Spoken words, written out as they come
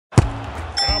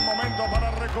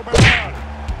recuperar.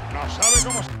 No sabe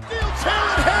cómo.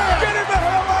 Get him the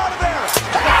hell out of there!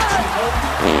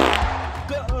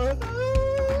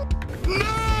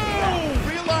 No!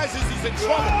 Realizes he's in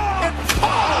trouble. And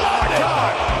oh my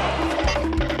God!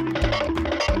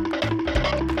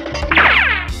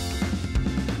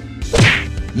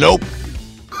 Nope.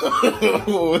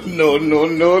 No.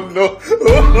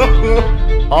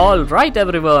 Alright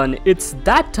everyone, it's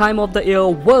that time of the year.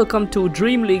 Welcome to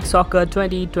Dream League Soccer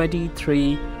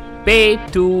 2023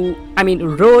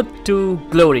 Road to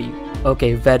Glory.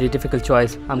 Okay, very difficult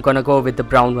choice. I'm gonna go with the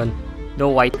brown one. No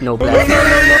white, no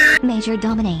black. Major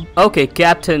dominate. Okay,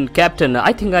 captain,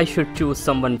 I think I should choose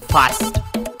someone fast.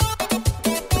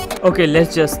 Okay,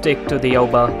 let's just stick to the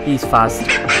Oba. He's fast.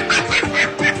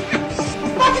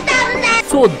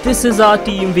 So this is our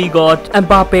team. We got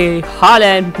Mbappe,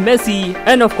 Haaland, Messi,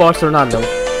 and of course Ronaldo.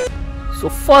 So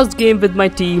first game with my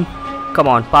team. Come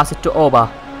on, pass it to Oba.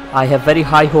 I have very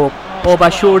high hope. Oba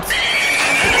shoots.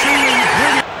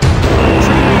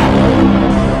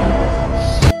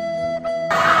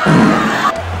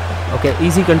 Okay,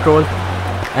 easy control.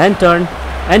 And turn.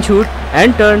 And shoot.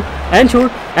 And turn. And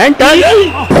shoot. And turn.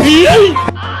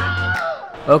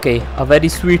 Okay, a very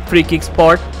sweet free kick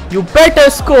spot. You better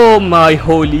score, my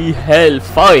holy hell,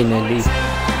 finally.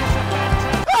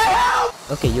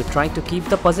 Okay, you're trying to keep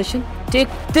the possession. Take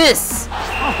this.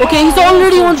 Okay, he's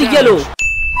already on the yellow.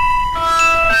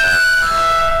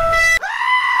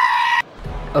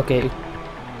 Okay,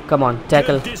 come on,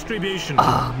 tackle.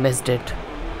 Ah, missed it.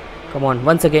 Come on,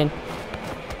 once again.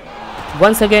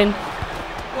 Once again.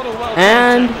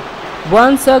 And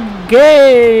once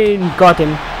again. Got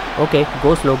him. Okay,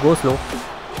 go slow, go slow.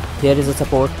 There is a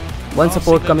support. One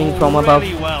support coming from above.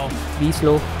 Be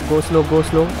slow, go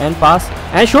slow, and pass.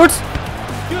 And shoots!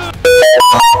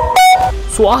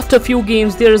 So after a few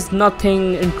games, there is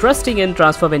nothing interesting in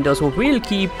transfer window, so we'll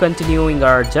keep continuing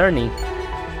our journey.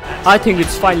 I think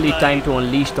it's finally time to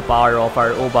unleash the power of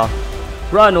our Oba.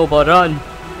 Run, Oba, run!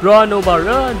 Run, Oba,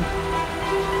 run!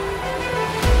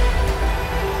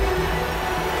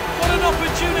 What an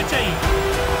opportunity!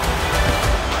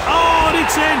 Oh, and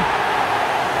it's in!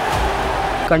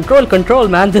 Control,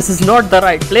 man, this is not the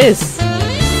right place. He's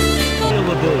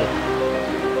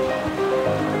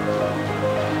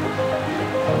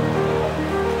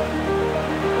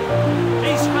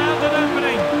found an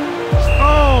opening.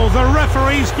 Oh, the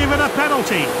referee's given a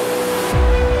penalty.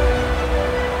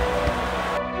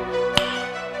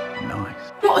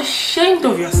 Nice. You're ashamed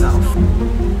of yourself.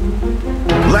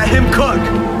 Let him cook.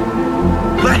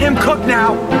 Let him cook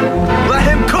now. Let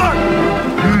him cook.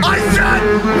 I said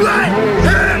let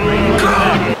him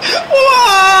cook.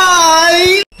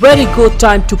 Why? Very good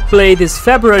time to play this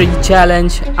February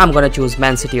challenge. I'm gonna choose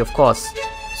Man City, of course.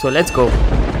 So let's go.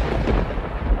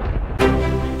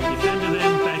 Defender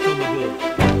then back on the ball.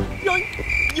 Yoink,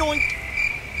 yoink,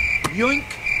 yoink,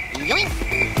 yoink.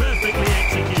 Perfectly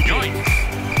executed. Yoink.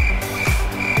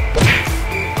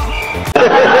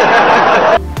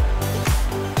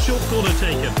 Short corner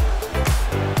taken.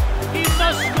 He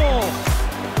must score.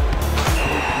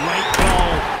 Great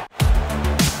goal.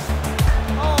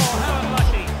 Oh, how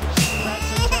unlucky. That's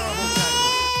a terrible tackle.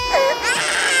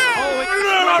 Oh, it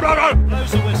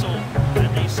blows a whistle.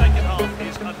 And the second half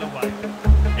is underway.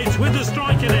 It's with the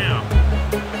striker now.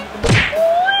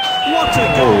 What a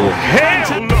goal.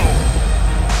 Hell no!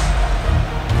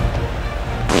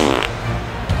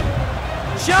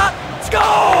 Shot!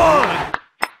 Score!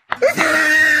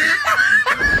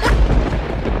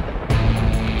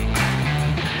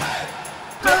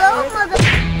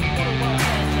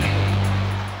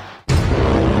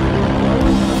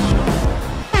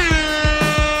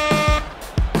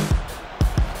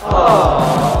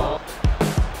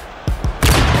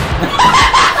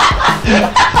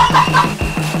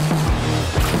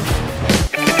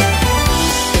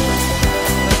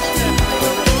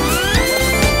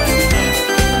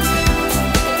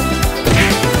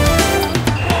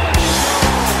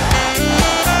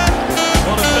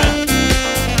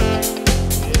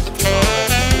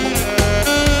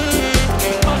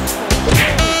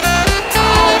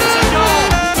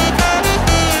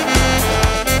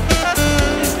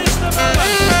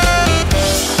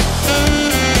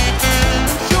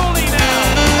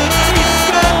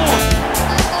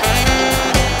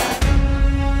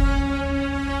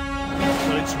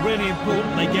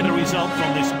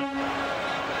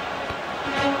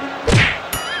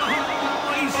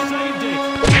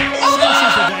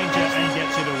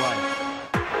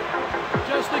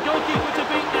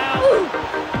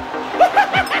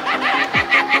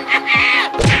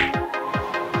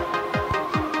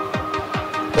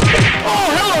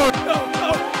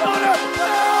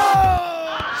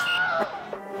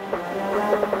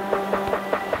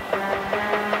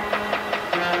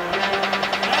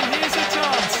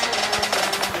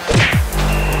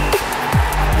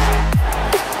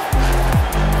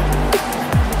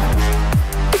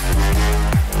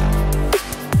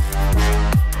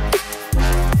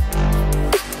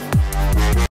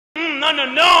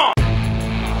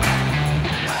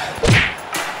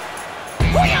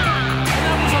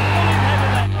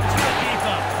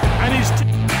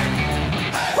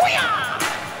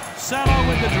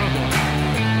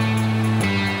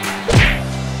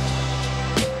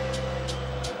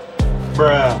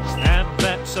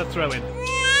 throw-in.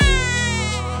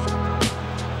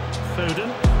 Foden.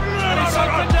 And it's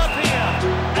opened up here.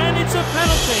 And it's a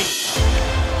penalty.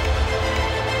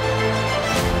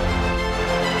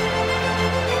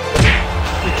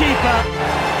 The keeper.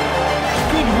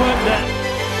 Good work there.